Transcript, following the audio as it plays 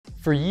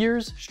For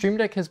years, Stream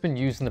Deck has been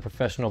used in the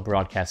professional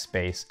broadcast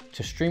space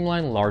to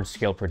streamline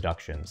large-scale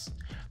productions.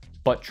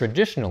 But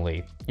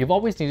traditionally, you've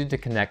always needed to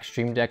connect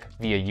Stream Deck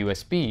via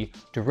USB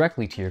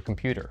directly to your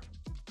computer.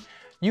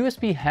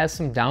 USB has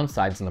some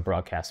downsides in the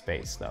broadcast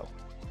space, though.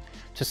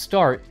 To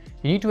start,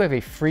 you need to have a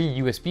free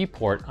USB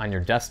port on your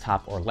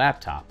desktop or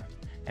laptop.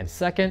 And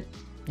second,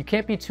 you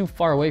can't be too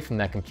far away from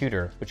that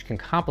computer, which can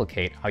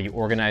complicate how you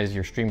organize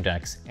your Stream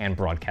Decks and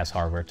broadcast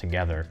hardware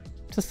together,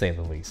 to say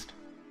the least.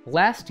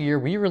 Last year,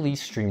 we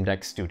released Stream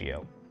Deck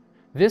Studio.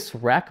 This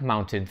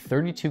rack-mounted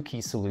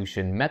 32-key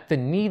solution met the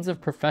needs of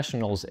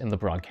professionals in the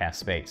broadcast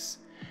space,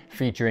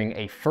 featuring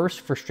a first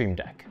for Stream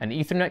Deck, an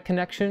Ethernet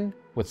connection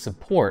with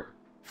support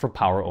for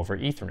Power over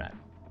Ethernet.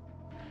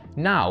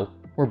 Now,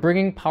 we're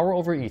bringing Power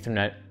over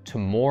Ethernet to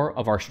more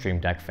of our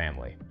Stream Deck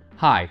family.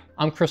 Hi,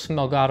 I'm Chris from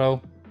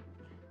Elgato,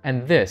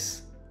 and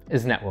this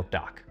is Network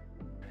Dock.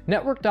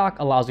 Network Dock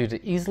allows you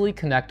to easily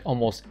connect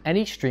almost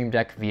any Stream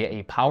Deck via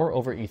a Power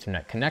over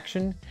Ethernet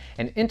connection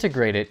and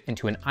integrate it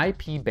into an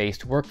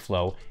IP-based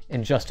workflow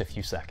in just a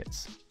few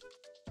seconds.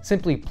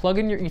 Simply plug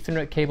in your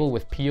Ethernet cable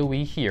with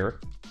PoE here,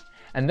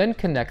 and then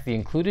connect the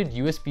included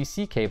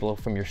USB-C cable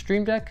from your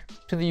Stream Deck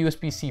to the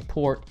USB-C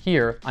port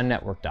here on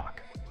Network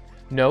Dock.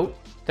 Note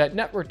that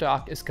Network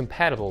Dock is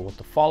compatible with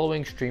the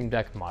following Stream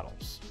Deck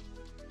models.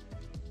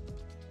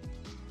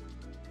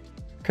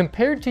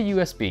 Compared to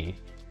USB,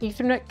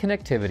 Ethernet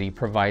connectivity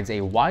provides a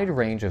wide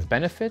range of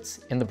benefits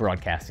in the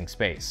broadcasting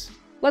space.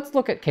 Let's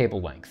look at cable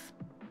length.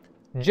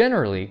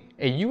 Generally,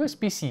 a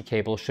USB-C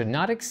cable should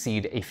not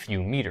exceed a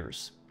few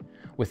meters.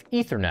 With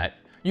Ethernet,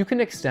 you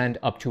can extend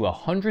up to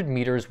 100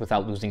 meters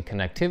without losing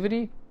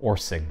connectivity or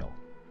signal.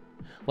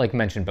 Like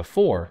mentioned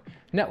before,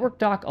 Network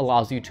Dock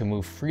allows you to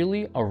move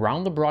freely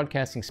around the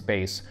broadcasting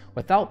space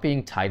without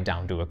being tied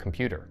down to a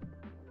computer.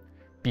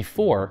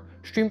 Before,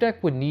 Stream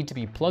Deck would need to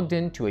be plugged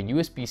into a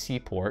USB-C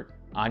port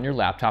on your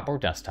laptop or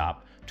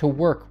desktop to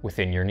work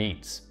within your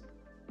needs.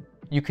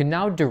 You can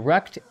now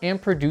direct and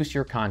produce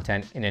your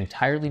content in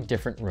entirely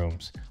different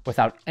rooms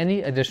without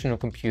any additional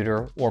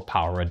computer or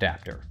power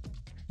adapter.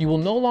 You will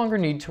no longer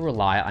need to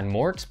rely on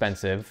more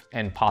expensive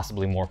and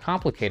possibly more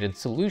complicated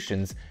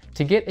solutions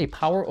to get a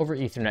Power over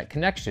Ethernet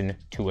connection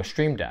to a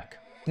Stream Deck.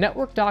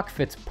 Network Dock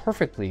fits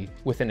perfectly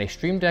within a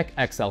Stream Deck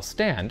XL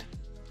stand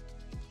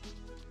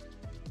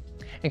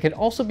and can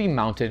also be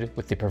mounted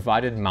with the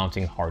provided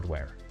mounting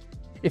hardware.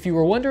 If you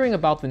were wondering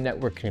about the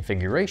network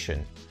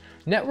configuration,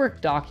 Network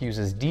Dock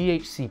uses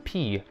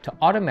DHCP to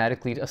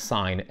automatically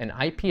assign an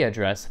IP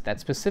address that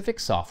specific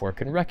software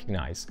can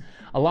recognize,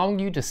 allowing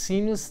you to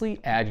seamlessly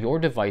add your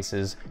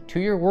devices to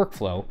your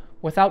workflow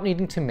without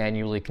needing to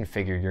manually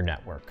configure your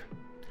network.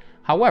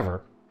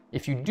 However,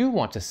 if you do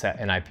want to set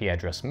an IP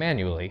address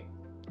manually,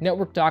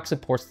 Network Dock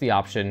supports the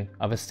option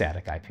of a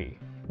static IP.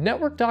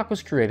 Network Dock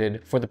was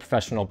created for the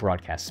professional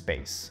broadcast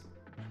space.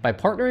 By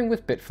partnering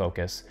with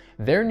BitFocus,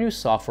 their new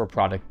software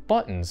product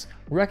Buttons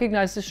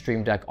recognizes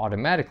Stream Deck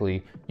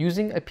automatically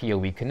using a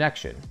PoE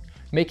connection,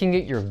 making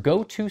it your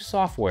go-to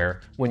software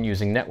when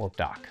using Network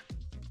Dock.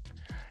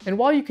 And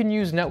while you can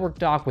use Network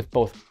Dock with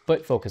both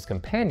BitFocus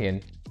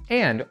Companion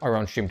and our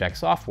own Stream Deck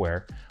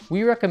software,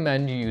 we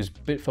recommend you use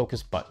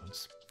BitFocus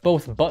Buttons.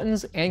 Both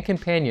Buttons and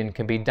Companion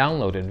can be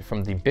downloaded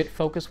from the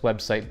BitFocus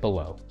website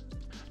below.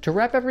 To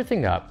wrap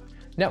everything up,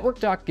 Network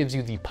Dock gives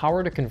you the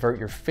power to convert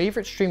your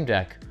favorite Stream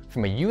Deck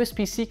from a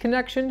USB-C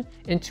connection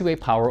into a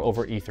Power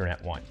over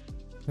Ethernet one.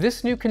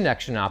 This new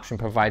connection option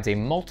provides a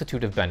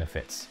multitude of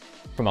benefits,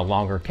 from a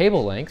longer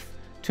cable length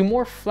to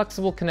more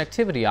flexible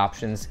connectivity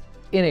options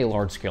in a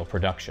large-scale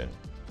production.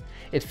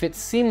 It fits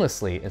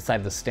seamlessly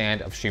inside the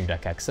stand of Stream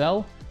Deck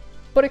XL,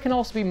 but it can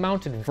also be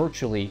mounted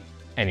virtually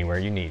anywhere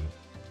you need.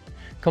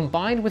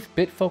 Combined with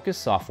BitFocus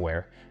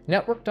software,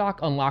 Network Dock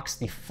unlocks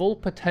the full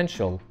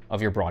potential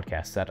of your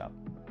broadcast setup.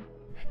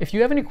 If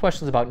you have any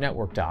questions about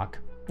Network Dock,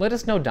 let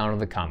us know down in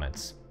the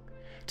comments.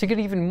 To get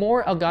even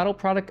more Elgato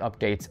product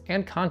updates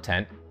and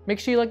content, make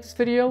sure you like this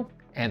video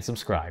and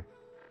subscribe.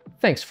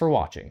 Thanks for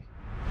watching.